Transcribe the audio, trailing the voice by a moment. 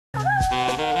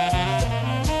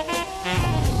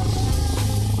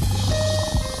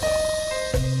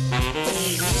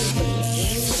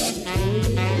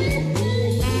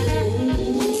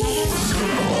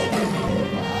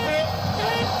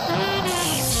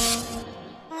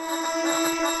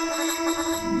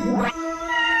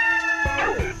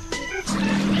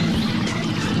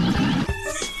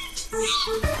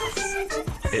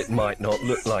Might not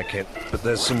look like it, but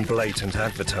there's some blatant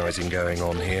advertising going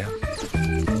on here.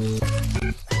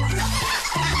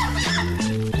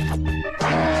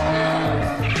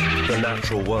 The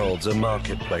natural world's a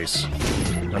marketplace,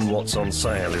 and what's on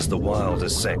sale is the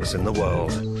wildest sex in the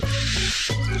world.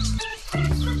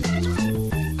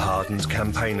 Hardened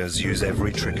campaigners use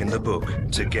every trick in the book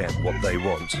to get what they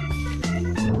want.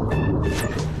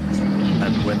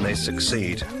 And when they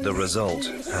succeed, the result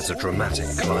has a dramatic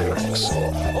climax.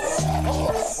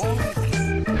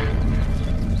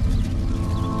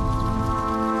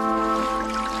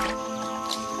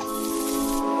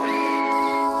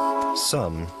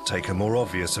 Some take a more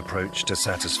obvious approach to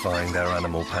satisfying their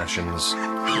animal passions.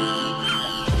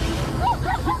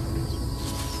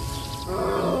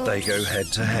 They go head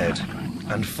to head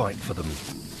and fight for them.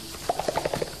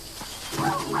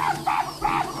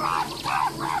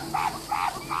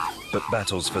 But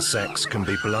battles for sex can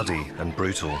be bloody and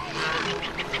brutal.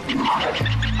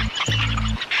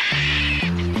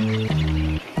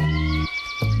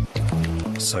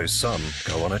 So some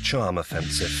go on a charm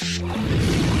offensive.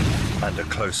 And a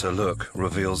closer look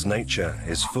reveals nature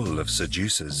is full of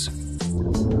seducers.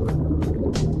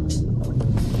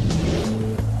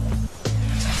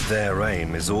 Their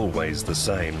aim is always the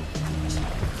same.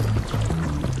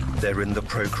 They're in the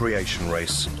procreation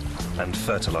race, and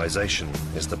fertilization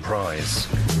is the prize.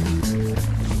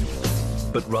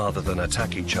 But rather than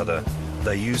attack each other,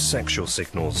 they use sexual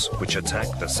signals which attack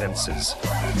the senses.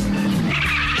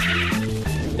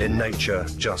 In nature,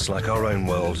 just like our own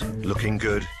world, looking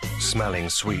good, smelling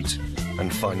sweet,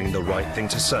 and finding the right thing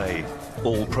to say,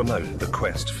 all promote the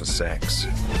quest for sex.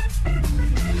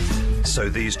 So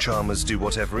these charmers do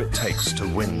whatever it takes to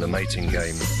win the mating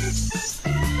game.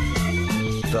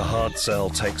 The hard sell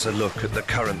takes a look at the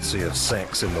currency of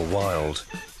sex in the wild,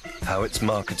 how it's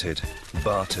marketed,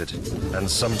 bartered, and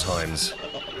sometimes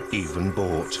even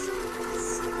bought.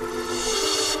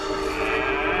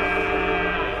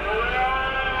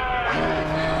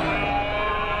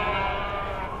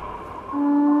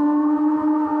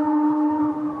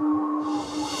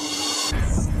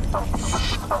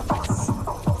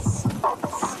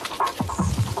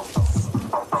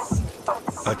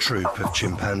 A troop of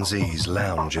chimpanzees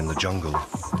lounge in the jungle.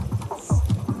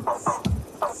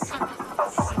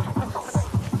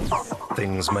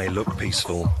 Things may look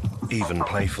peaceful, even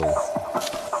playful,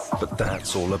 but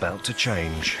that's all about to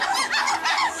change.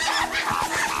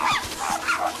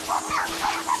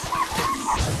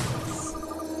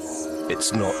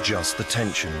 It's not just the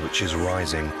tension which is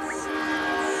rising.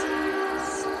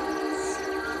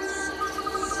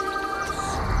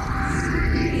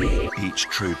 Each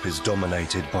troop is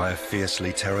dominated by a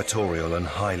fiercely territorial and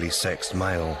highly sexed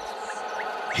male.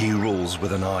 He rules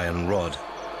with an iron rod,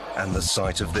 and the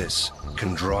sight of this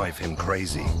can drive him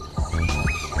crazy.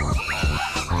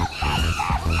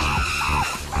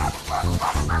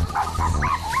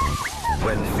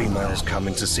 When females come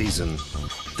into season,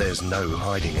 there's no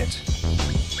hiding it.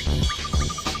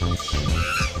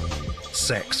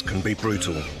 Sex can be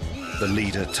brutal. The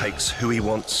leader takes who he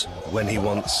wants, when he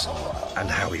wants, and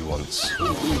how he wants.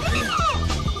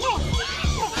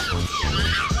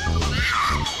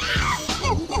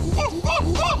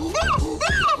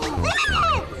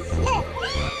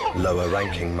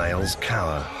 Lower-ranking males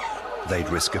cower. They'd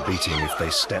risk a beating if they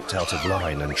stepped out of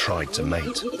line and tried to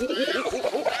mate.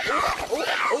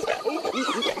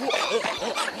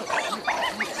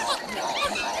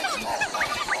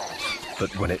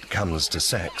 But when it comes to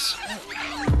sex,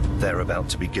 they're about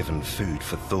to be given food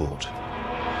for thought.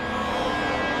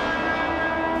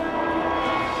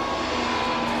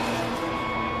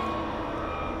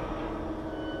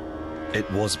 It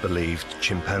was believed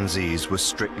chimpanzees were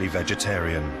strictly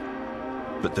vegetarian,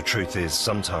 but the truth is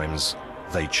sometimes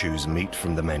they choose meat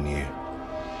from the menu.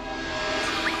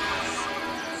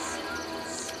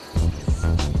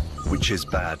 Which is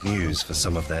bad news for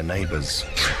some of their neighbors.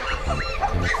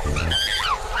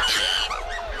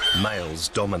 Males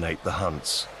dominate the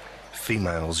hunts.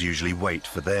 Females usually wait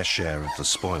for their share of the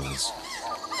spoils.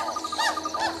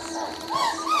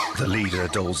 The leader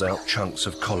doles out chunks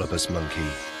of colobus monkey.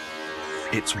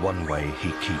 It's one way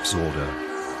he keeps order.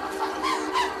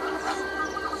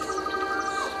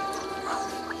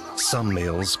 Some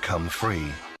meals come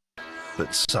free,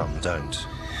 but some don't.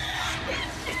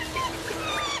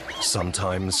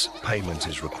 Sometimes payment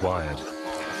is required.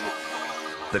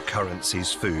 The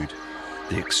currency's food,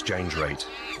 the exchange rate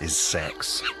is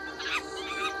sex.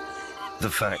 The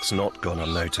fact's not gone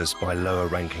unnoticed by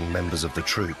lower-ranking members of the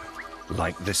troop,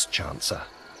 like this chancer.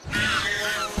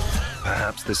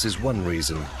 Perhaps this is one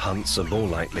reason hunts are more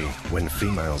likely when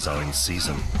females are in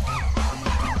season.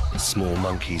 small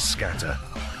monkeys scatter,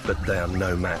 but they are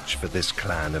no match for this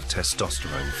clan of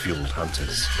testosterone-fueled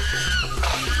hunters.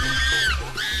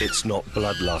 It's not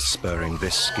bloodlust spurring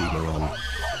this schemer on,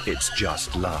 it's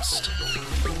just lust.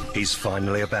 He's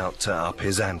finally about to up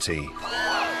his ante.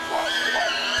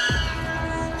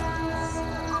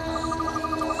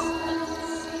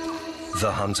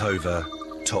 The hunt over,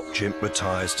 Top Chimp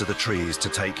retires to the trees to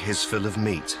take his fill of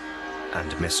meat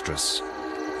and mistress.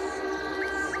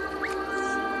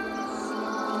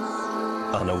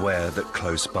 Unaware that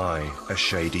close by, a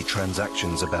shady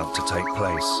transaction's about to take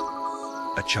place.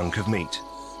 A chunk of meat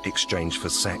exchanged for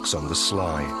sex on the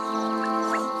sly.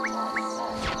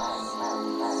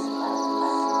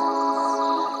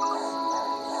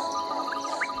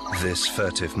 This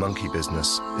furtive monkey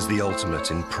business is the ultimate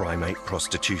in primate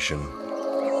prostitution.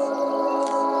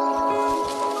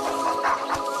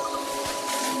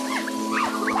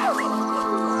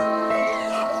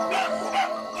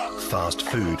 Fast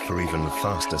food for even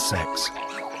faster sex.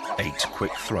 8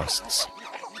 quick thrusts,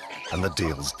 and the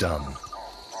deal's done.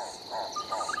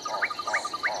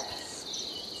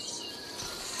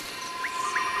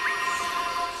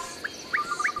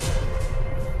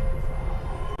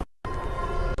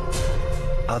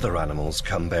 Other animals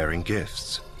come bearing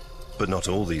gifts, but not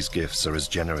all these gifts are as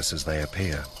generous as they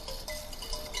appear.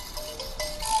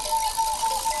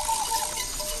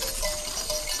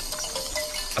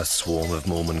 A swarm of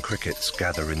Mormon crickets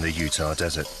gather in the Utah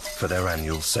desert for their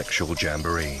annual sexual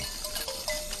jamboree.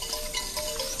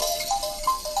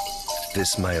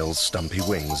 This male's stumpy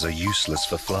wings are useless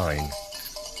for flying,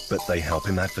 but they help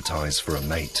him advertise for a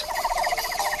mate.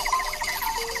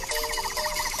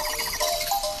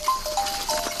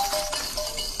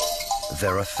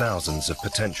 There are thousands of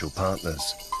potential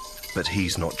partners, but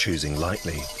he's not choosing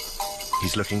lightly.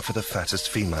 He's looking for the fattest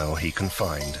female he can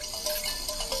find.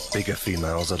 Bigger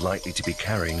females are likely to be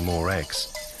carrying more eggs,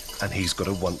 and he's got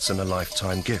a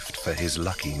once-in-a-lifetime gift for his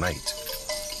lucky mate.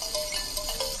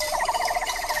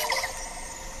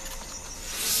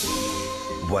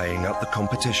 Weighing up the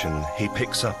competition, he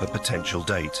picks up a potential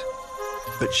date,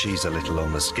 but she's a little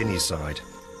on the skinny side,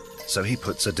 so he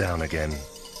puts her down again.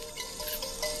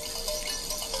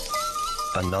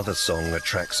 Another song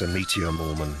attracts a meteor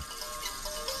Mormon.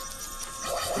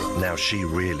 Now she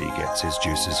really gets his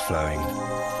juices flowing.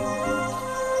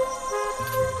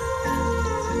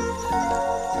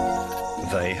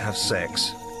 They have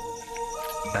sex,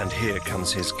 and here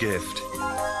comes his gift.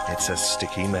 It's a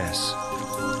sticky mess.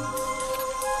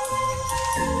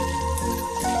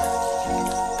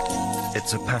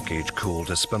 It's a package called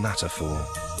a spermatophore.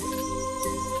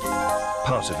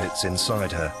 Part of it's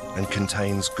inside her and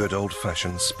contains good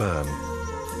old-fashioned sperm.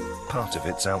 Part of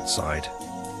it's outside.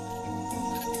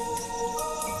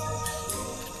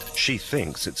 She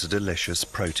thinks it's a delicious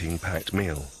protein-packed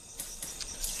meal.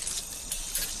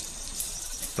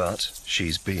 But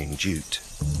she's being duped.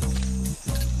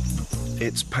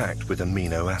 It's packed with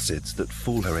amino acids that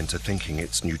fool her into thinking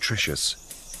it's nutritious.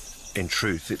 In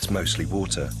truth, it's mostly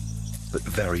water, but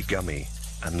very gummy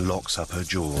and locks up her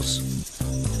jaws.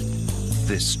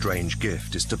 This strange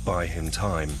gift is to buy him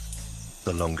time.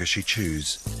 The longer she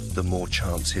chews, the more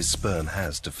chance his sperm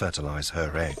has to fertilize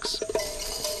her eggs.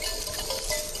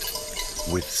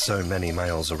 With so many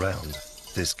males around,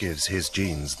 this gives his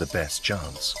genes the best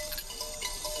chance.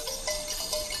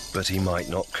 But he might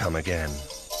not come again.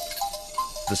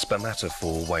 The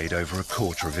spermatophore weighed over a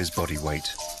quarter of his body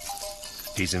weight.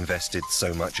 He's invested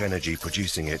so much energy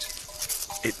producing it,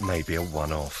 it may be a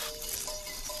one-off.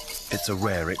 It's a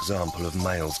rare example of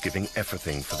males giving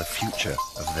everything for the future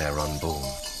of their unborn.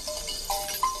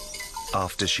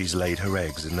 After she's laid her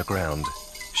eggs in the ground,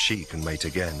 she can mate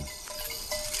again.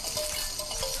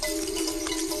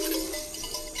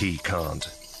 He can't.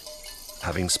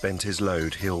 Having spent his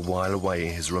load, he'll while away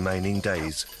his remaining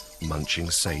days munching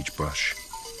sagebrush.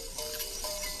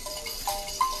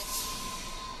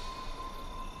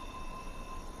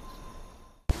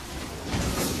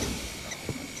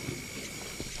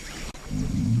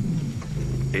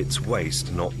 It's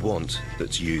waste, not want,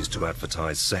 that's used to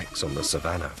advertise sex on the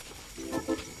savannah.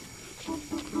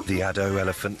 The Addo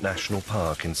Elephant National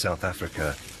Park in South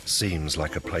Africa seems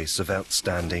like a place of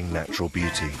outstanding natural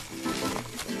beauty.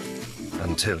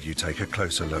 Until you take a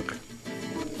closer look.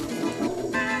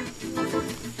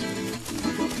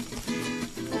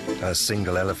 A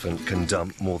single elephant can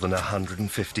dump more than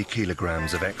 150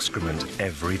 kilograms of excrement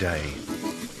every day.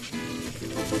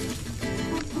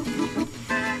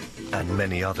 And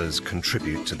many others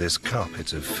contribute to this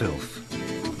carpet of filth.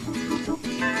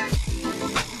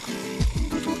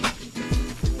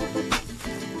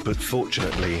 But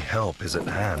fortunately, help is at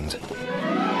hand.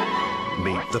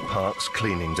 Meet the park's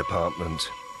cleaning department.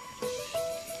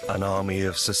 An army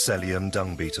of Cecilium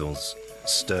dung beetles,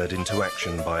 stirred into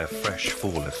action by a fresh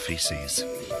fall of feces.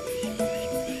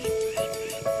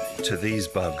 To these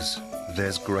bugs,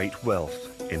 there's great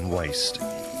wealth in waste.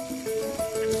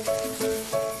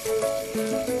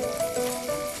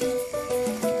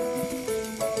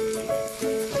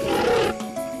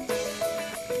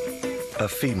 A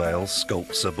female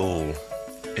sculpts a ball.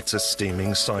 It's a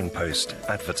steaming signpost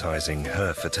advertising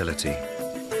her fertility.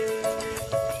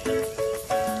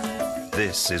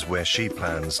 This is where she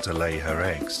plans to lay her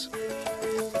eggs.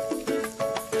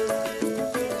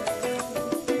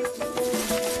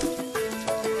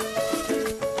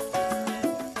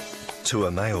 To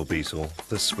a male beetle,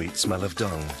 the sweet smell of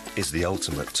dung is the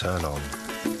ultimate turn-on.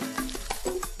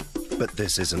 But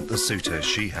this isn't the suitor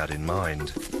she had in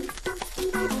mind.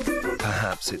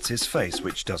 Perhaps it's his face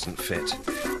which doesn't fit.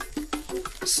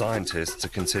 Scientists are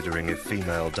considering if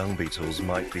female dung beetles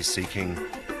might be seeking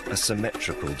a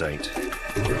symmetrical date.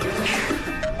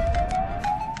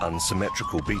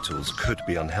 Unsymmetrical beetles could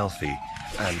be unhealthy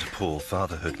and poor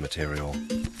fatherhood material.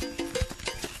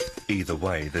 Either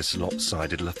way, this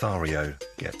lopsided Lothario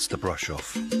gets the brush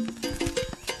off.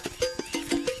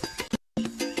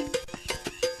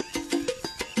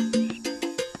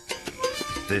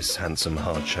 This handsome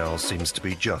hardshell seems to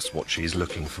be just what she's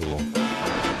looking for.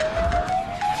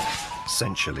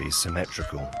 Sensually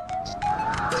symmetrical.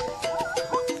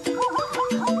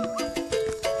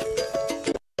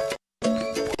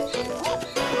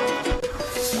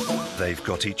 They've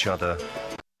got each other,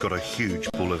 got a huge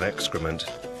ball of excrement.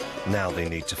 Now they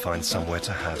need to find somewhere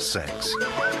to have sex.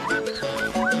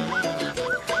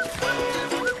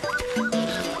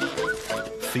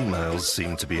 Females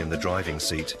seem to be in the driving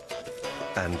seat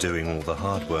and doing all the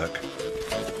hard work.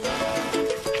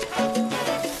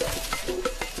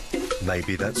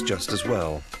 Maybe that's just as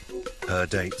well. Her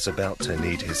date's about to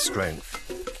need his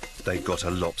strength. They've got a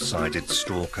lopsided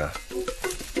stalker.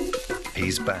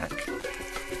 He's back.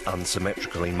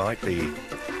 Unsymmetrical he might be,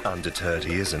 undeterred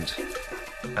he isn't.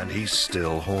 And he's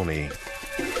still horny.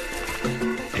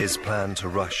 His plan to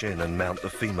rush in and mount the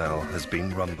female has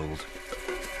been rumbled.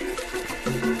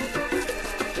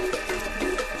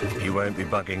 He won't be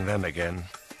bugging them again.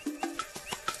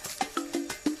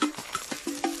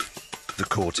 The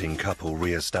courting couple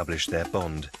re-establish their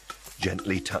bond,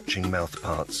 gently touching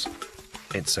mouthparts.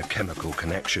 It's a chemical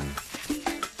connection.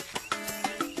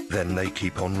 Then they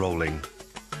keep on rolling.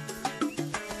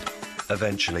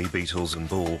 Eventually, beetles and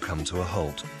ball come to a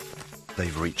halt.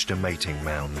 They've reached a mating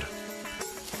mound.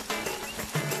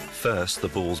 First, the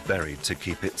ball's buried to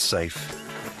keep it safe.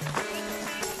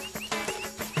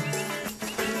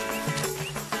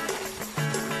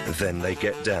 Then they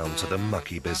get down to the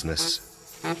mucky business.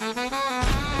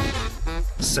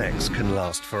 Sex can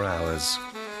last for hours.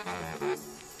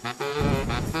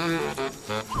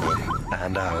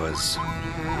 And hours.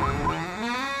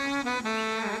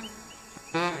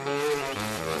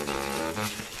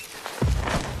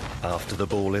 After the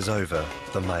ball is over,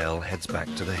 the male heads back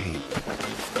to the heap.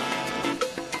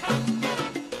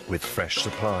 With fresh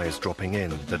supplies dropping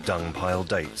in, the dung pile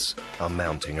dates are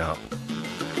mounting up.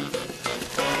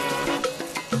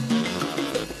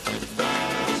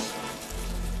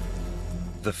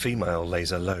 The female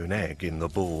lays a lone egg in the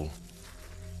ball.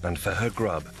 And for her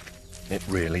grub, it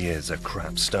really is a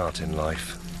crap start in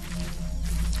life.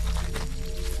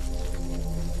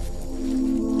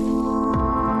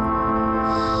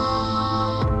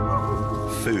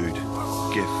 Food,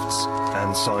 gifts,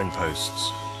 and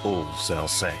signposts all sell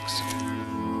sex.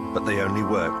 But they only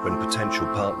work when potential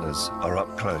partners are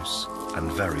up close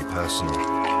and very personal.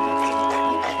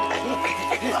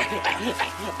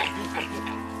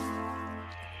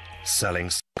 Selling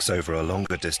sex over a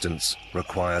longer distance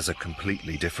requires a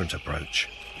completely different approach.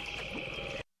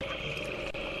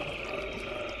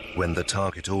 When the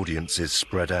target audience is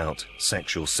spread out,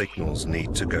 sexual signals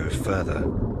need to go further,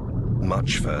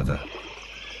 much further.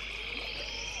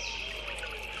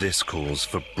 This calls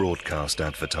for broadcast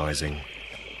advertising.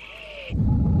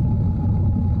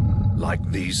 Like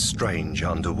these strange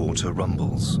underwater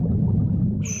rumbles.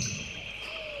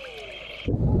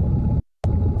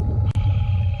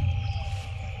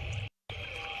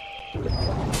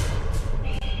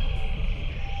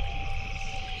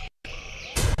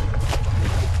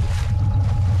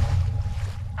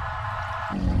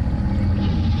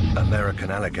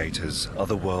 American alligators are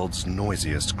the world's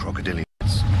noisiest crocodilians.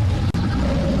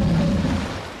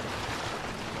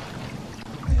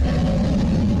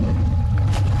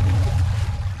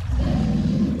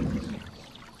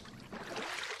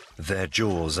 Their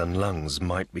jaws and lungs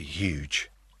might be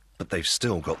huge, but they've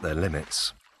still got their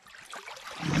limits.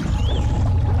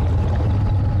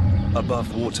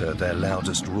 Above water, their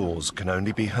loudest roars can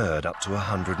only be heard up to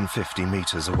 150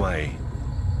 meters away,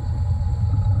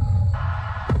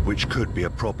 which could be a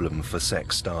problem for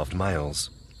sex-starved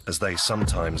males, as they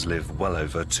sometimes live well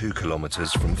over 2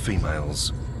 kilometers from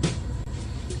females.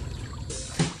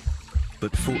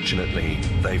 But fortunately,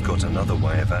 they've got another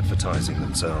way of advertising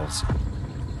themselves,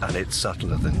 and it's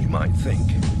subtler than you might think.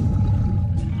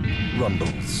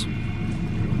 Rumbles.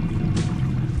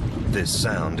 This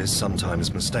sound is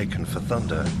sometimes mistaken for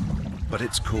thunder, but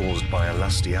it's caused by a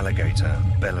lusty alligator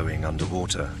bellowing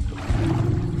underwater.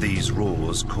 These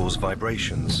roars cause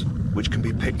vibrations, which can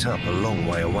be picked up a long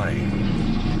way away.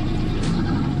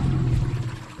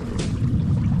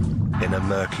 In a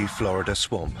murky Florida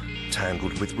swamp,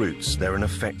 tangled with roots, they're an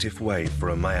effective way for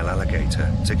a male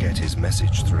alligator to get his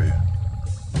message through.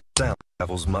 Sound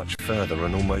travels much further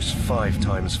and almost 5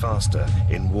 times faster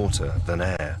in water than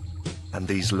air, and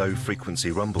these low-frequency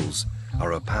rumbles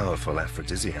are a powerful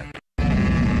aphrodisiac.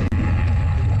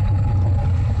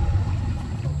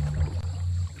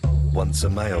 Once a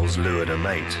male's lured a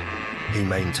mate, he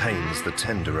maintains the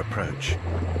tender approach.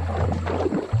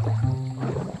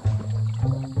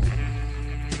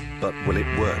 But will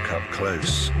it work up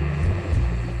close?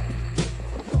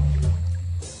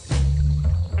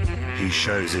 He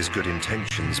shows his good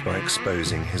intentions by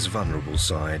exposing his vulnerable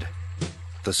side,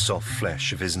 the soft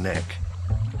flesh of his neck,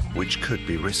 which could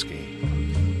be risky.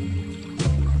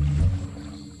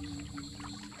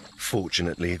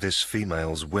 Fortunately, this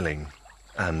female's willing,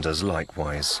 and does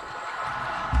likewise.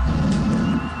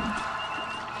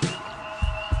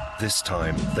 This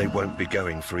time, they won't be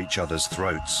going for each other's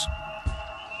throats.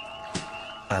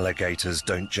 Alligators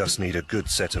don't just need a good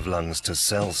set of lungs to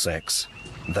sell sex,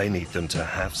 they need them to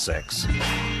have sex.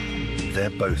 They're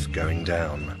both going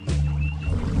down.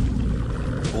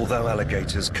 Although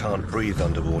alligators can't breathe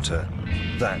underwater,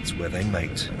 that's where they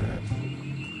mate.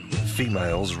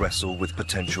 Females wrestle with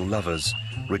potential lovers,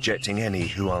 rejecting any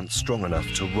who aren't strong enough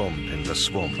to romp in the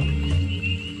swamp.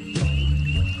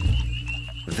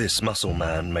 This muscle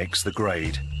man makes the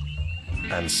grade,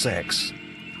 and sex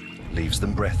leaves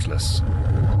them breathless.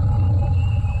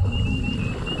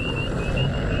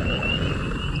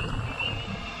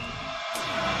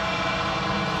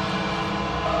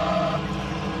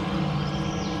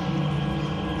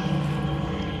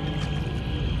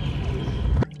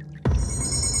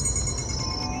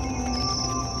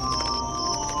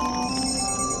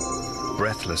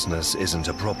 Breathlessness isn't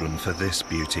a problem for this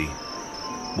beauty.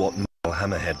 What male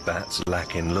hammerhead bats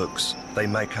lack in looks, they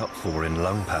make up for in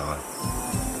lung power.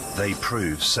 They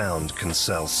prove sound can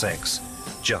sell sex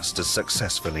just as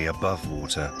successfully above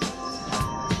water.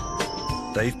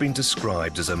 They've been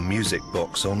described as a music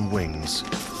box on wings,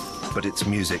 but it's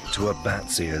music to a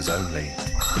bat's ears only.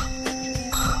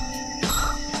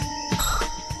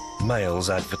 Males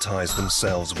advertise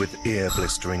themselves with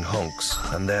ear-blistering honks,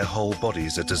 and their whole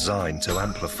bodies are designed to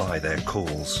amplify their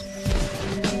calls.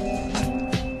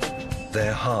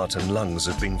 Their heart and lungs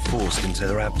have been forced into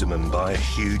their abdomen by a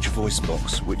huge voice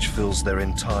box which fills their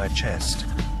entire chest,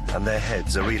 and their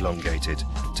heads are elongated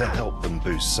to help them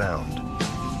boost sound.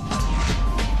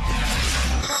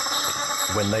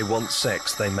 When they want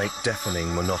sex, they make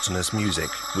deafening, monotonous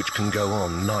music which can go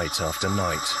on night after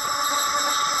night.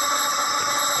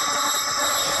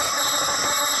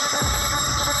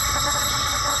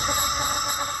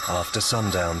 After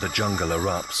sundown, the jungle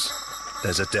erupts.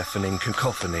 There's a deafening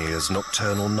cacophony as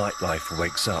nocturnal nightlife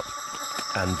wakes up,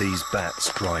 and these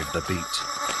bats drive the beat.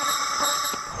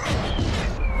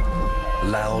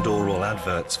 Loud oral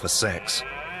adverts for sex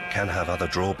can have other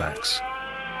drawbacks,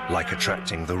 like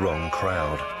attracting the wrong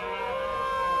crowd.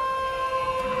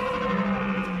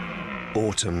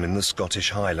 Autumn in the Scottish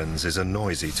Highlands is a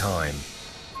noisy time.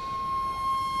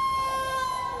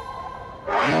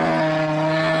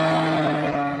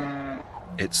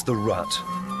 It's the rut,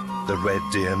 the red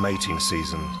deer mating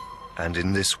season, and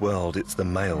in this world it's the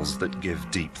males that give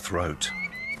deep throat.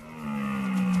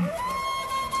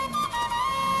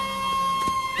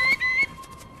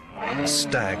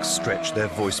 Stags stretch their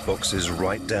voice boxes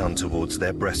right down towards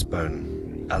their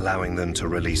breastbone, allowing them to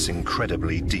release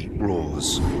incredibly deep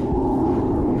roars.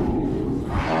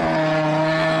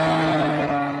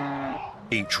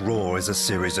 Each roar is a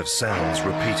series of sounds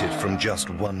repeated from just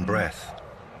one breath.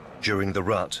 During the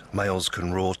rut, males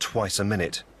can roar twice a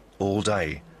minute, all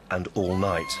day and all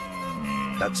night.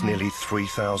 That's nearly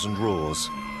 3,000 roars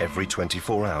every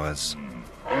 24 hours.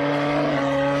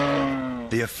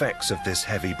 The effects of this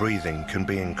heavy breathing can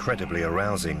be incredibly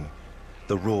arousing.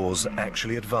 The roars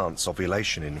actually advance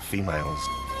ovulation in females.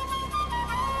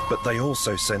 But they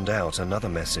also send out another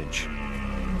message.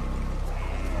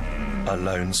 A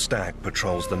lone stag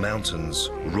patrols the mountains,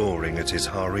 roaring at his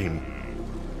harem.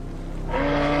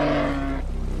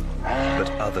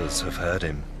 But others have heard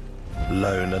him.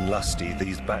 Lone and lusty,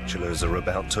 these bachelors are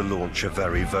about to launch a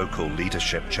very vocal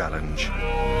leadership challenge.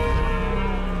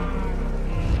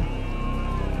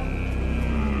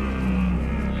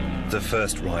 The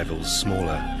first rival's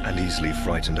smaller and easily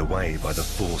frightened away by the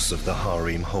force of the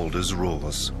harem holder's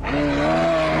roars.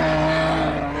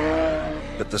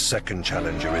 But the second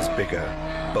challenger is bigger,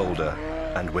 bolder,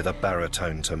 and with a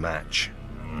baritone to match.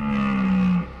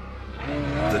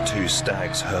 The two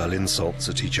stags hurl insults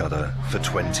at each other for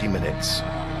 20 minutes.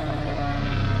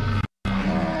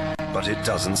 But it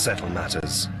doesn't settle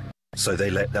matters, so they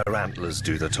let their antlers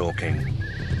do the talking.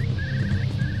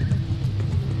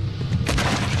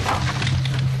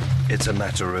 It's a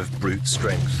matter of brute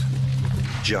strength,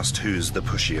 just who's the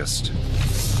pushiest.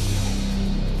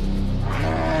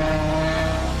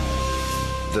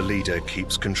 The leader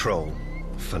keeps control,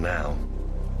 for now.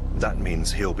 That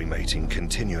means he'll be mating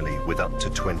continually with up to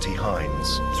 20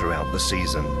 hinds throughout the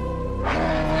season.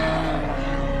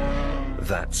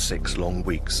 That's 6 long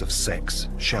weeks of sex,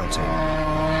 shouting,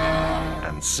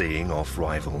 and seeing off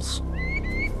rivals.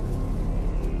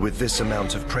 With this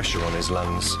amount of pressure on his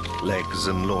lungs, legs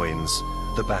and loins,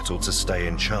 the battle to stay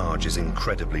in charge is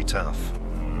incredibly tough.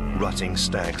 Rutting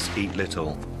stags eat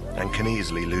little and can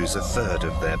easily lose 1/3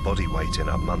 of their body weight in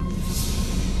a month.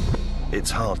 It's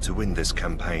hard to win this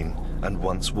campaign, and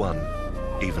once won,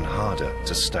 even harder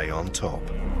to stay on top.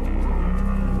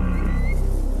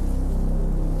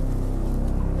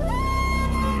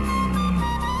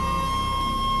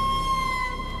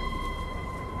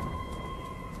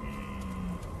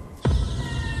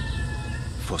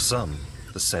 For some,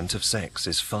 the scent of sex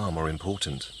is far more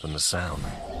important than the sound.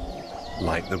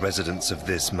 Like the residents of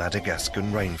this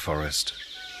Madagascan rainforest.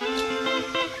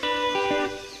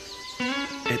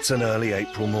 It's an early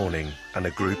April morning and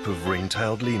a group of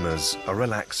ring-tailed lemurs are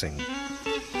relaxing.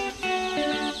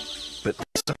 But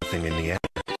there's something in the air.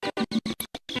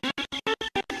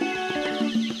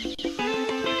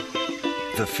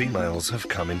 The females have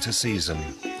come into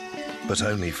season, but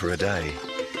only for a day.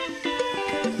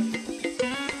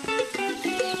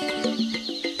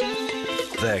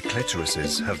 Their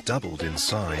clitorises have doubled in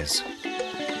size.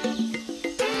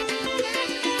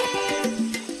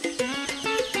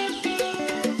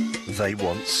 They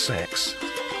want sex.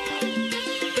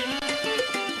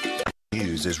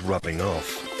 News is rubbing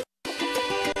off.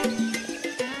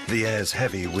 The air's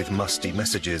heavy with musty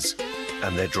messages,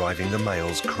 and they're driving the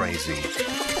males crazy.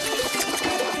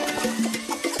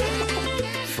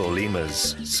 For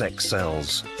lemurs, sex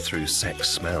sells through sex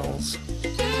smells.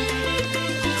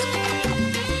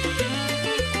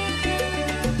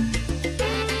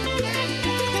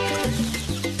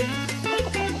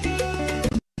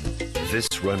 This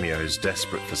Romeo's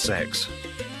desperate for sex,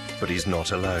 but he's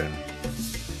not alone.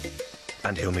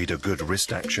 And he'll need a good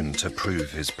wrist action to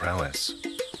prove his prowess.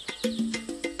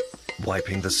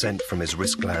 Wiping the scent from his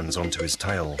wrist glands onto his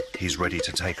tail, he's ready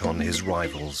to take on his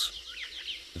rivals.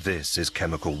 This is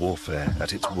chemical warfare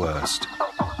at its worst,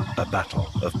 a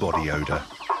battle of body odor.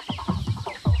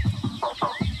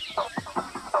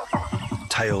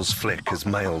 Tails flick as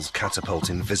males catapult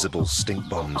invisible stink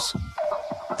bombs.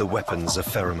 The weapons are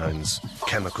pheromones,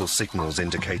 chemical signals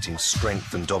indicating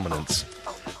strength and dominance.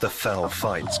 The foul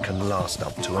fights can last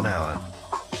up to an hour.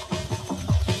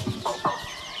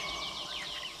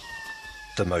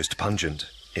 The most pungent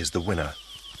is the winner.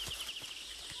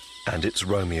 And it's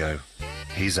Romeo.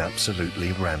 He's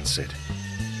absolutely rancid.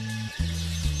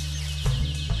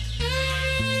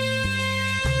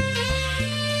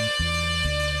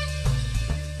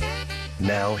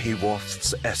 Now he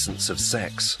wafts essence of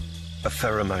sex, a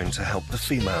pheromone to help the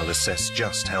female assess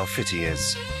just how fit he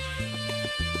is.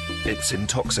 It's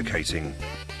intoxicating,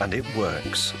 and it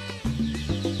works.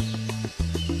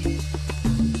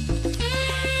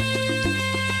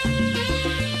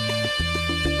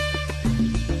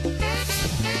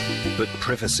 But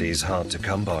privacy's hard to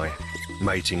come by.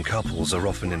 Mating couples are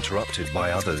often interrupted by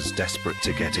others desperate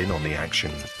to get in on the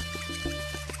action.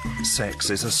 Sex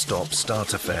is a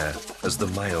stop-start affair as the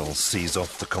male sees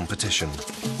off the competition.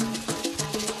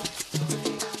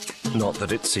 Not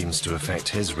that it seems to affect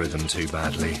his rhythm too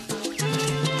badly.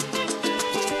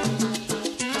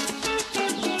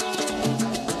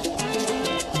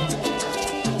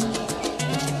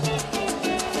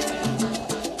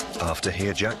 After he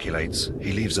ejaculates,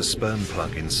 he leaves a sperm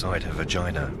plug inside her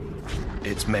vagina.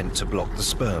 It's meant to block the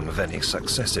sperm of any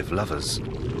successive lovers.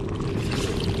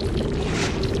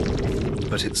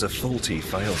 But it's a faulty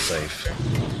failsafe.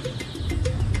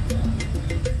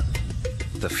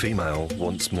 The female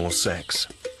wants more sex.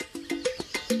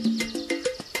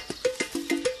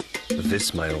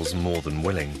 This male's more than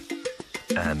willing,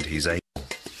 and he's able.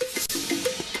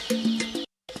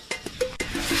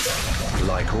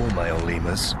 Like all male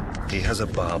lemurs, he has a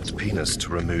barbed penis to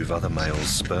remove other males'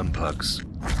 sperm plugs.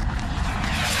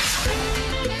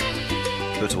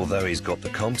 But although he's got the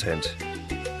content,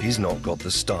 he's not got the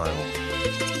style.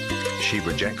 She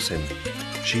rejects him.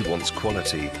 She wants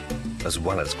quality as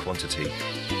well as quantity.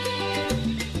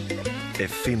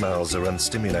 If females are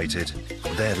unstimulated,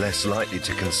 they're less likely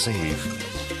to conceive.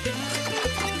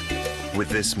 With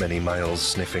this many males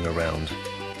sniffing around,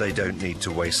 they don't need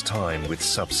to waste time with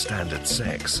substandard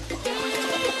sex.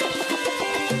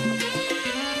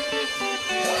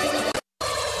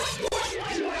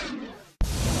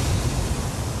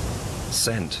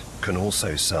 Scent can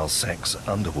also sell sex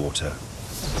underwater.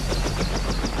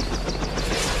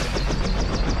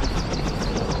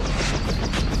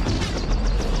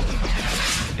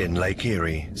 In Lake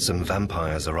Erie, some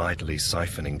vampires are idly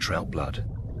siphoning trout blood.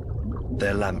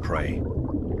 They're lamprey,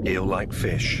 eel-like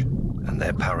fish, and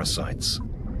they're parasites.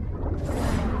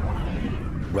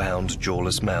 Round,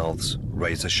 jawless mouths,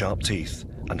 razor-sharp teeth,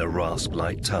 and a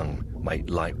rasp-like tongue make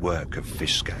light work of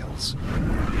fish scales.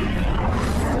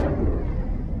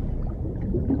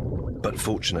 But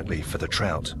fortunately for the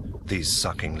trout, these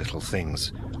sucking little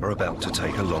things are about to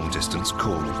take a long-distance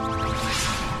call.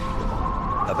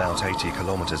 About 80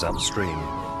 kilometers upstream,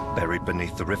 buried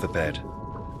beneath the riverbed,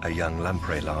 a young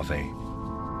lamprey larvae.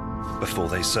 Before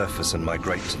they surface and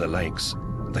migrate to the lakes,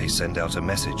 they send out a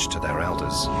message to their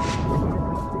elders.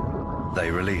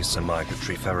 They release a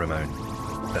migratory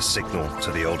pheromone, a signal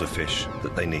to the older fish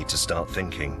that they need to start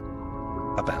thinking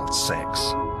about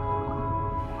sex.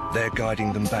 They're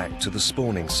guiding them back to the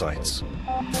spawning sites.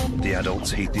 The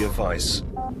adults heed the advice.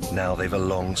 Now they've a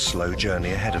long, slow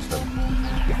journey ahead of them.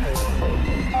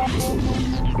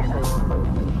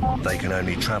 They can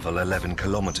only travel 11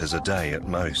 kilometers a day at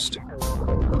most.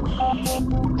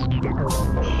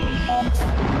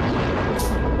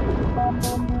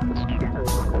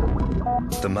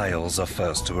 The males are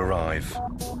first to arrive,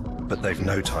 but they've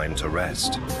no time to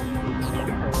rest.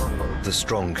 The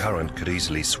strong current could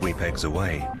easily sweep eggs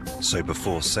away, so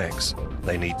before sex,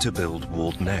 they need to build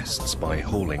walled nests by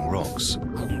hauling rocks.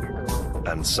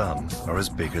 And some are as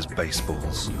big as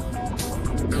baseballs.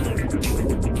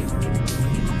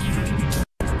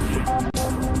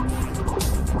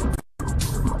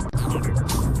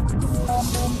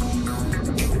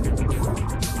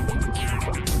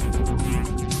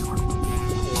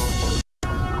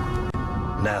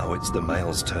 Now it's the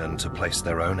male's turn to place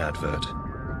their own advert.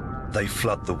 They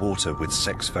flood the water with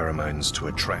sex pheromones to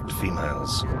attract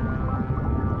females.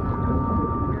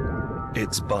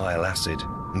 It's bile acid,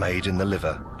 made in the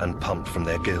liver and pumped from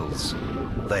their gills.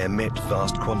 They emit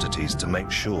vast quantities to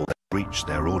make sure they reach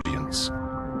their audience.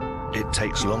 It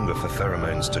takes longer for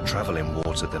pheromones to travel in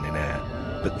water than in air,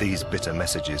 but these bitter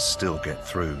messages still get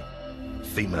through.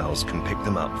 Females can pick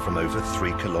them up from over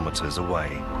 3 kilometers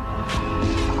away.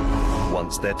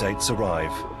 Once their dates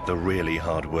arrive, the really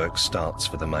hard work starts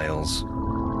for the males.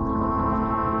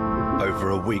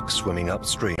 Over a week swimming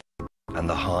upstream and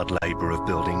the hard labor of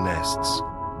building nests.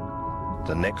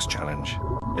 The next challenge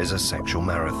is a sexual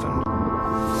marathon.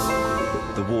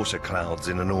 The water clouds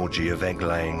in an orgy of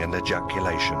egg-laying and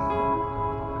ejaculation.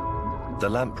 The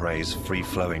lamprey's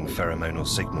free-flowing pheromonal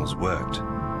signals worked,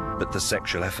 but the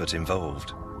sexual effort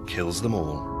involved kills them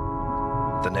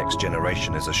all. The next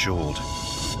generation is assured.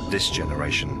 This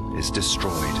generation is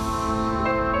destroyed.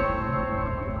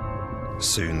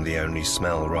 Soon the only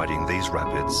smell riding these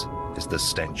rapids is the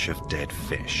stench of dead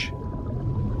fish.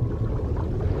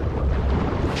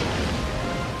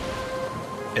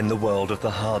 In the world of the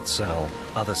hard sell,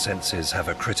 other senses have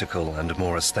a critical and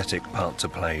more aesthetic part to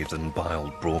play than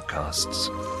biled broadcasts.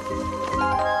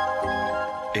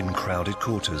 In crowded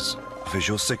quarters,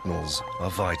 visual signals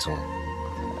are vital.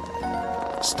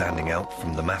 Standing out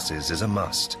from the masses is a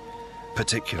must,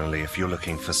 particularly if you're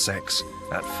looking for sex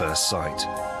at first sight.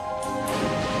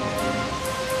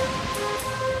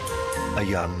 A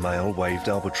young male waved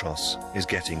albatross is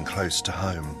getting close to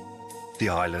home, the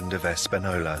island of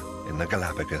Espanola in the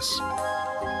Galapagos.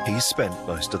 He's spent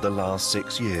most of the last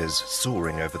 6 years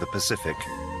soaring over the Pacific.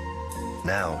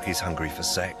 Now he's hungry for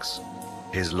sex.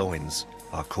 His loins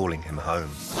are calling him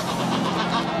home.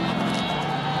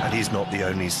 And he's not the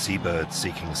only seabird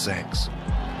seeking sex.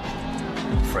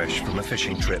 Fresh from a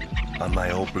fishing trip, a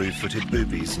male blue-footed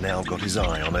booby's now got his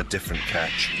eye on a different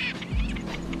catch.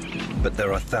 But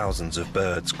there are thousands of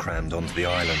birds crammed onto the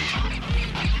island.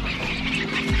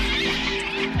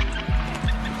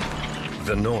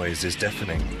 The noise is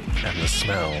deafening and the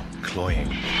smell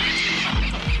cloying.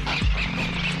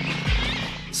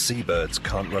 Seabirds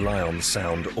can't rely on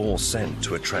sound or scent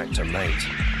to attract a mate.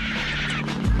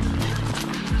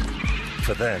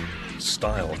 For them,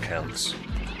 style counts.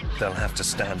 They'll have to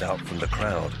stand out from the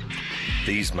crowd.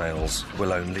 These males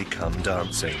will only come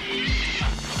dancing.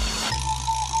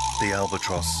 The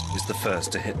albatross is the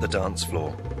first to hit the dance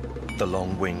floor. The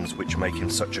long wings which make him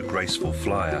such a graceful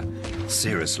flyer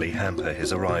seriously hamper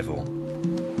his arrival.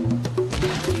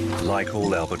 Like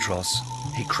all albatross,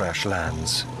 he crash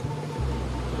lands.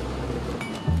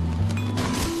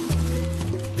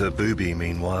 The booby,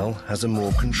 meanwhile, has a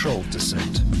more controlled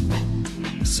descent.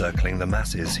 Circling the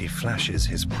masses, he flashes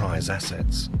his prize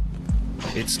assets.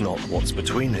 It's not what's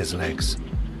between his legs,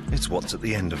 it's what's at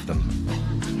the end of them.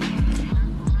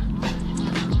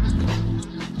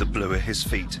 The bluer his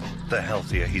feet, the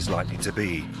healthier he's likely to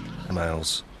be.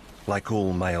 Males, like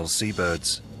all male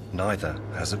seabirds, neither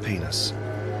has a penis.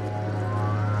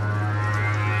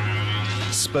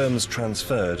 Sperms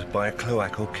transferred by a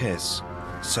cloacal kiss,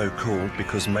 so called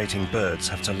because mating birds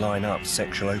have to line up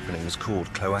sexual openings called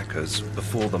cloacas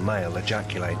before the male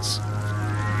ejaculates.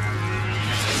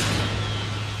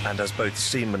 And as both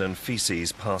semen and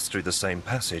feces pass through the same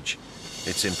passage,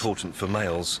 it's important for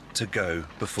males to go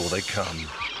before they come.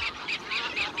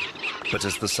 But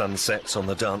as the sun sets on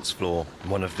the dance floor,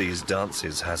 one of these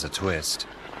dances has a twist.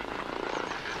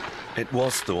 It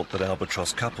was thought that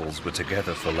albatross couples were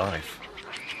together for life.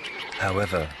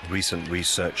 However, recent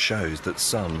research shows that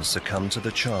some succumb to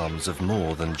the charms of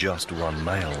more than just one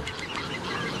male.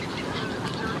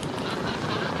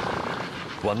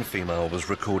 One female was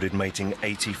recorded mating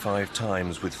 85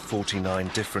 times with 49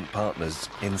 different partners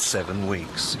in 7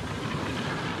 weeks,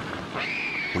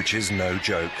 which is no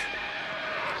joke.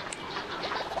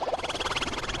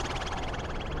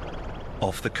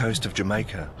 Off the coast of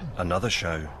Jamaica, another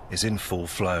show is in full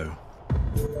flow.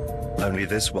 Only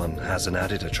this one has an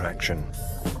added attraction: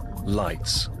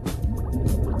 lights.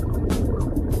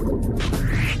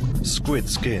 Squid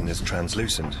skin is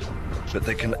translucent, but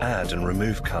they can add and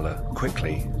remove colour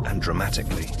quickly and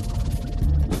dramatically.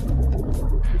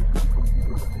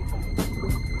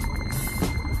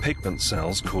 Pigment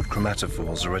cells called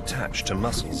chromatophores are attached to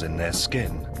muscles in their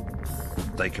skin.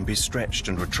 They can be stretched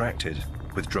and retracted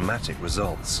with dramatic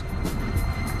results.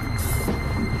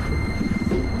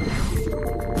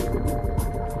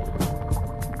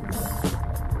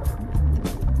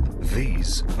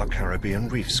 These are Caribbean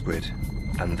reef squid,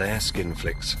 and their skin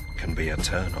flicks can be a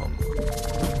turn-on.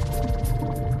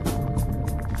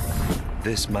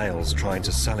 This male's trying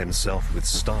to sell himself with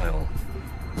style,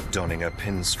 donning a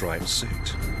pinstripe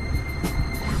suit.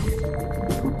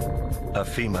 A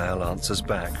female answers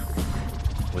back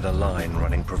with a line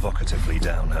running provocatively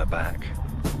down her back.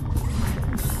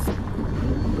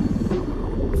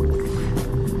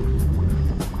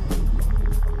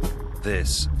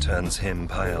 This turns him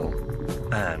pale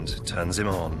and turns him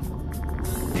on.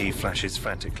 He flashes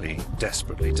frantically,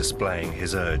 desperately displaying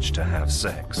his urge to have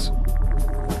sex.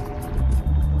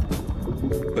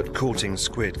 But courting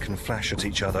squid can flash at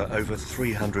each other over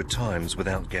 300 times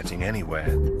without getting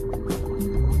anywhere.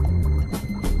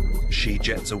 She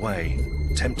jets away,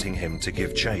 tempting him to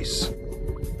give chase.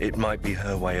 It might be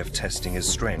her way of testing his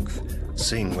strength,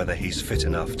 seeing whether he's fit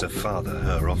enough to father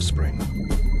her offspring.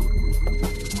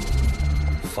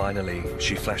 Finally,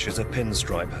 she flashes a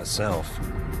pinstripe herself.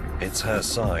 It's her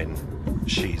sign,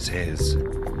 she's his.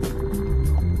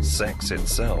 Sex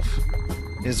itself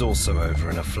is also over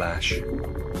in a flash,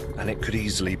 and it could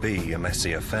easily be a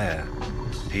messy affair.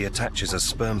 He attaches a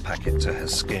sperm packet to her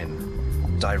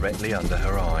skin, directly under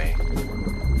her eye.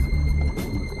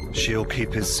 She'll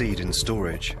keep his seed in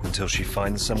storage until she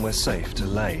finds somewhere safe to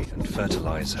lay and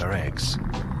fertilize her eggs.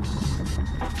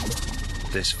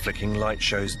 This flicking light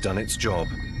show's done its job.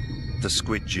 The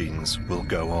squid genes will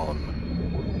go on.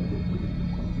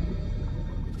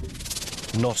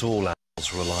 Not all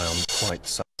animals rely on quite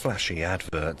such flashy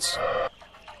adverts.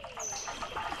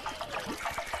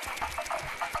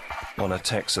 On a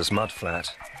Texas mudflat,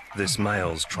 this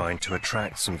male's trying to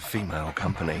attract some female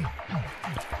company.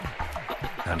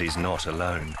 And he's not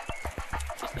alone.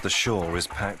 The shore is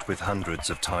packed with hundreds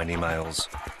of tiny males,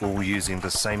 all using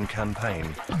the same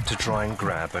campaign to try and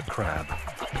grab a crab.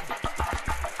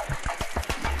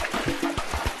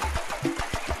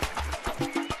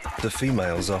 The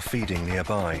females are feeding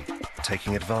nearby,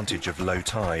 taking advantage of low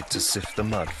tide to sift the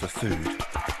mud for food.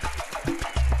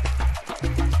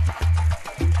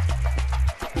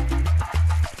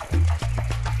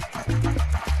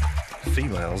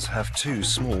 Females have two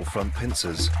small front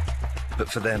pincers, but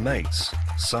for their mates,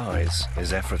 size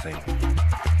is everything.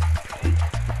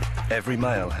 Every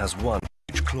male has one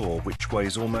huge claw which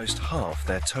weighs almost half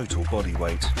their total body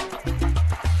weight.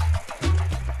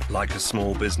 Like a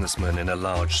small businessman in a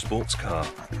large sports car,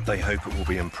 they hope it will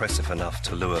be impressive enough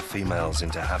to lure females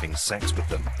into having sex with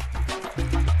them.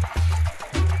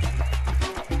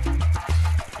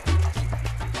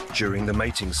 During the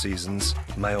mating seasons,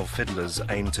 male fiddlers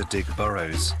aim to dig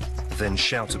burrows, then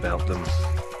shout about them,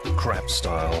 crab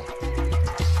style.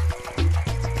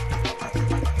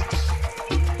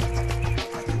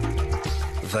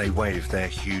 They wave their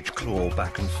huge claw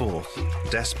back and forth,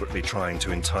 desperately trying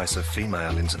to entice a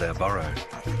female into their burrow.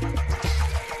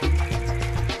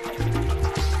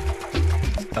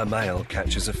 A male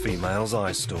catches a female's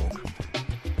eye stalk.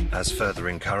 As further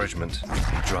encouragement,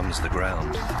 he drums the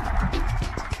ground.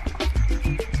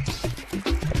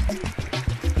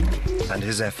 And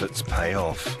his efforts pay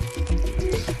off.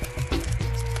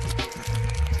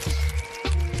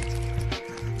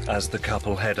 As the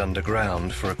couple head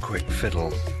underground for a quick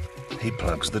fiddle, he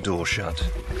plugs the door shut.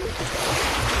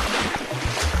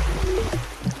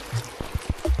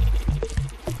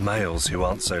 Males who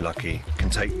aren't so lucky can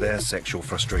take their sexual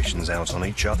frustrations out on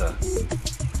each other.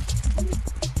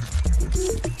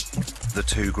 The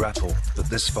two grapple, but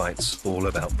this fight's all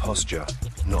about posture,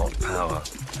 not power.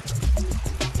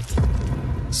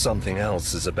 Something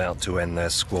else is about to end their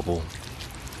squabble.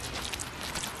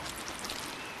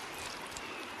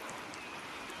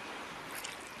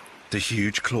 The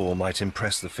huge claw might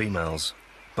impress the females,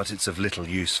 but it's of little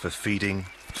use for feeding,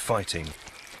 fighting,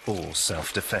 or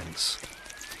self-defense.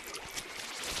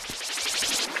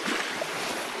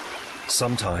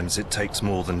 Sometimes it takes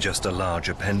more than just a large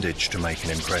appendage to make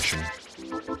an impression.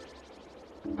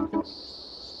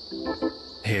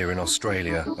 Here in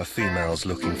Australia, a female's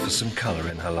looking for some colour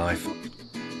in her life,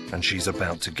 and she's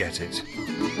about to get it.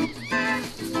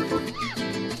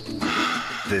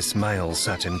 This male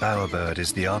satin bowerbird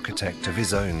is the architect of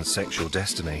his own sexual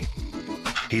destiny.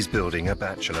 He's building a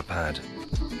bachelor pad.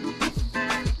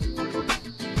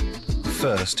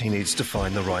 First, he needs to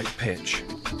find the right pitch.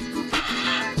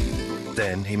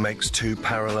 Then he makes two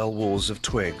parallel walls of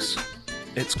twigs.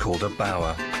 It's called a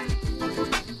bower.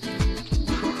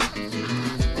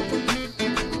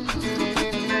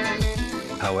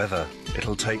 However,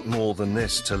 it'll take more than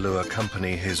this to lure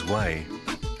company his way.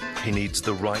 He needs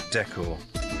the right decor,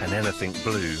 and anything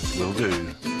blue will do.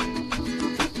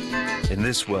 In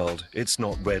this world, it's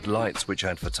not red lights which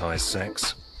advertise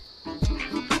sex.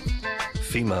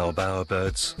 Female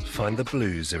bowerbirds find the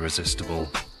blues irresistible.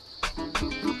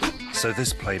 So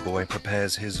this playboy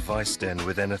prepares his vice den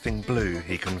with anything blue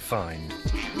he can find.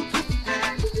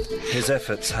 His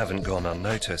efforts haven't gone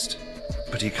unnoticed,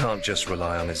 but he can't just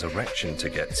rely on his erection to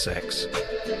get sex.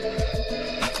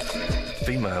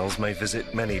 Females may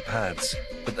visit many pads,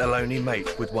 but they'll only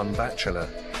mate with one bachelor.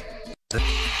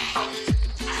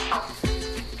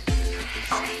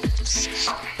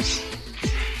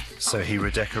 So he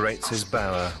redecorates his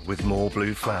bower with more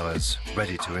blue flowers,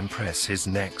 ready to impress his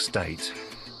next date.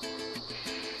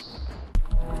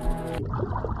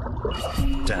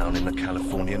 Down in the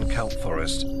Californian kelp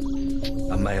forest,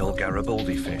 a male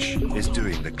Garibaldi fish is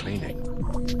doing the cleaning.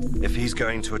 If he's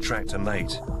going to attract a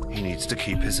mate, he needs to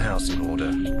keep his house in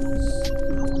order.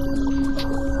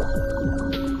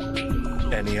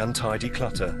 Any untidy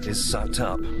clutter is sucked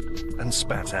up and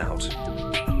spat out.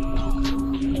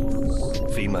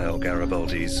 Female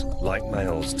Garibaldis like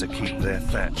males to keep their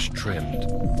thatch trimmed.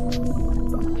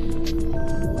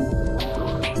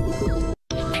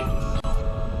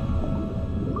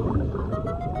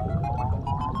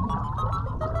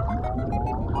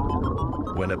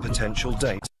 When a potential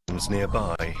date comes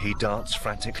nearby, he darts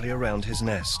frantically around his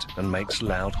nest and makes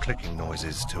loud clicking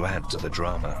noises to add to the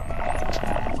drama.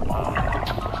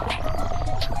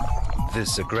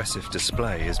 This aggressive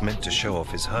display is meant to show off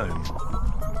his home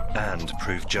and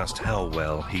prove just how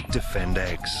well he'd defend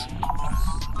eggs,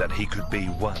 that he could be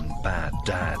one bad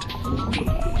dad.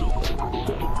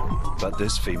 But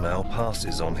this female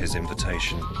passes on his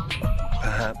invitation.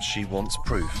 Perhaps she wants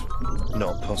proof,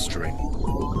 not posturing.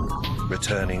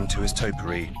 Returning to his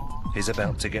topiary, he's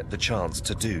about to get the chance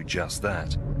to do just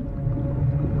that.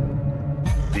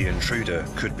 The intruder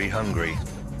could be hungry,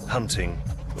 hunting,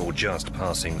 or just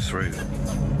passing through.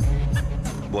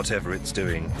 Whatever it's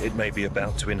doing, it may be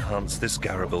about to enhance this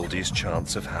Garibaldi's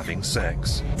chance of having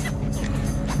sex.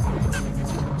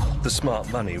 The smart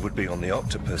money would be on the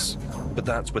octopus, but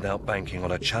that's without banking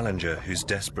on a challenger who's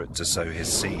desperate to sow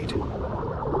his seed.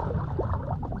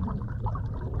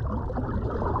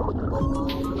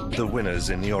 The winner's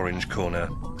in the orange corner,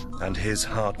 and his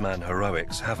hard man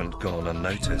heroics haven't gone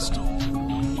unnoticed.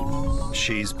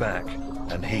 She's back,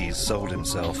 and he's sold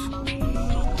himself.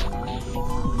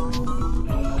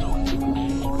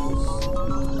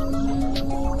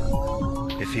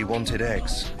 If he wanted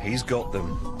eggs, he's got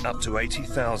them. Up to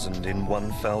 80,000 in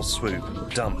one fell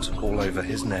swoop, dumped all over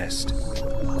his nest.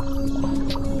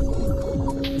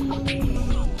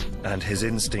 And his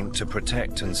instinct to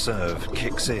protect and serve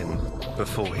kicks in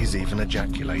before he's even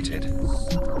ejaculated.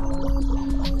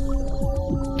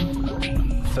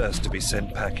 First to be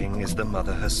sent packing is the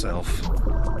mother herself.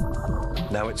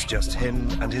 Now it's just him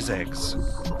and his eggs.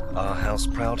 Our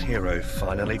house-proud hero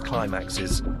finally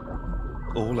climaxes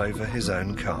all over his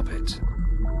own carpet.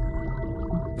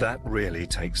 That really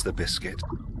takes the biscuit.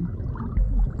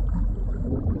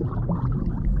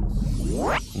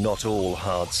 Not all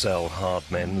hard-sell hard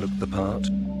men look the part.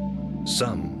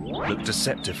 Some look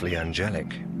deceptively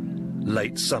angelic.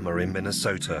 Late summer in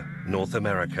Minnesota, North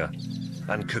America,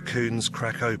 and cocoons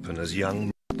crack open as young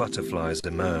butterflies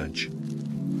emerge.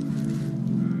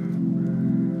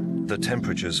 The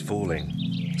temperature's falling,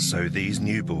 so these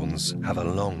newborns have a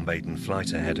long maiden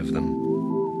flight ahead of them.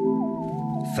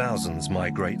 Thousands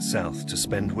migrate south to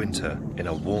spend winter in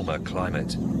a warmer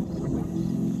climate.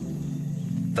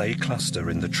 They cluster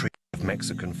in the trees of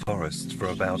Mexican forests for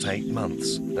about 8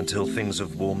 months until things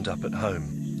have warmed up at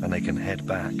home and they can head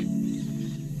back.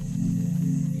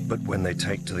 But when they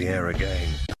take to the air again,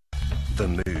 the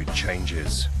mood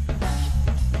changes.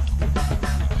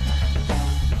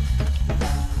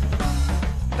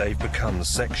 They've become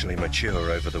sexually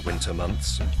mature over the winter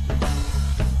months,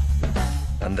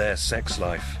 and their sex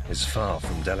life is far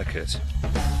from delicate.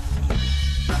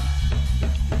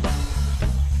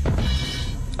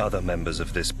 Other members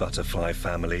of this butterfly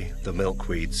family, the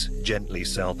milkweeds, gently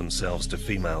sell themselves to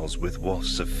females with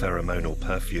wafts of pheromonal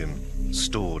perfume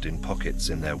stored in pockets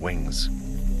in their wings.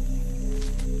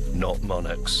 Not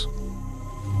monarchs.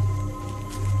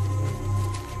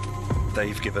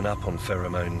 They've given up on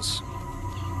pheromones.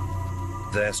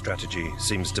 Their strategy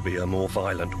seems to be a more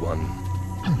violent one.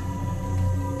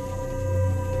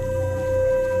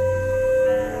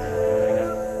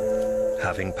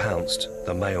 Having pounced,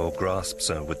 the male grasps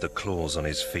her with the claws on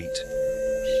his feet.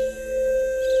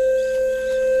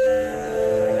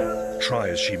 Try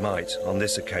as she might, on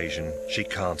this occasion, she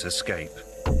can't escape.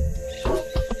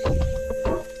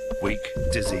 Weak,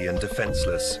 dizzy and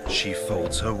defenseless, she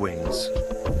folds her wings.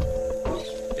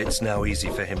 It's now easy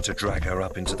for him to drag her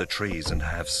up into the trees and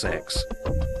have sex.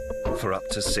 For up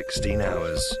to 16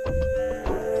 hours.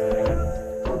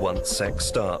 Once sex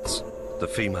starts, the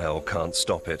female can't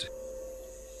stop it.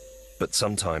 But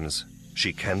sometimes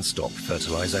she can stop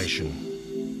fertilization.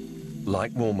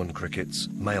 Like Mormon crickets,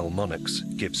 male monarchs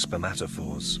give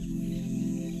spermatophores.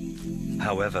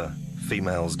 However,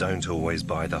 females don't always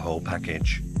buy the whole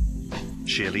package.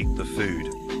 She'll eat the food,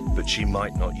 but she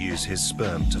might not use his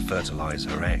sperm to fertilize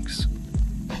her eggs.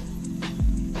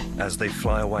 As they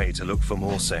fly away to look for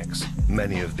more sex,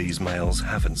 many of these males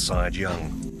haven't sired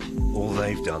young. All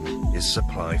they've done is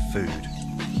supply food.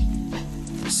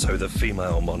 So the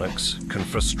female monarchs can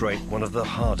frustrate one of the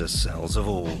hardest sells of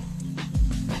all.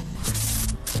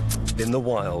 In the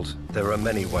wild, there are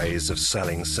many ways of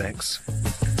selling sex.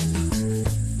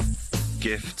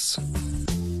 Gifts,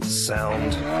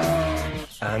 sound,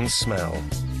 and smell.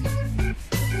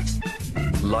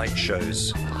 Light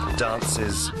shows,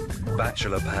 dances,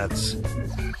 bachelor pads,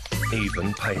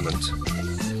 even payment.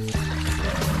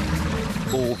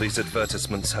 All these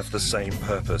advertisements have the same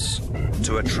purpose: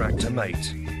 to attract a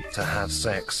mate, to have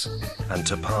sex, and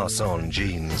to pass on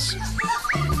genes.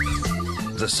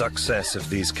 The success of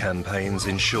these campaigns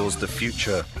ensures the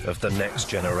future of the next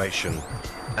generation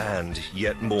and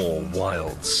yet more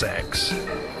wild sex.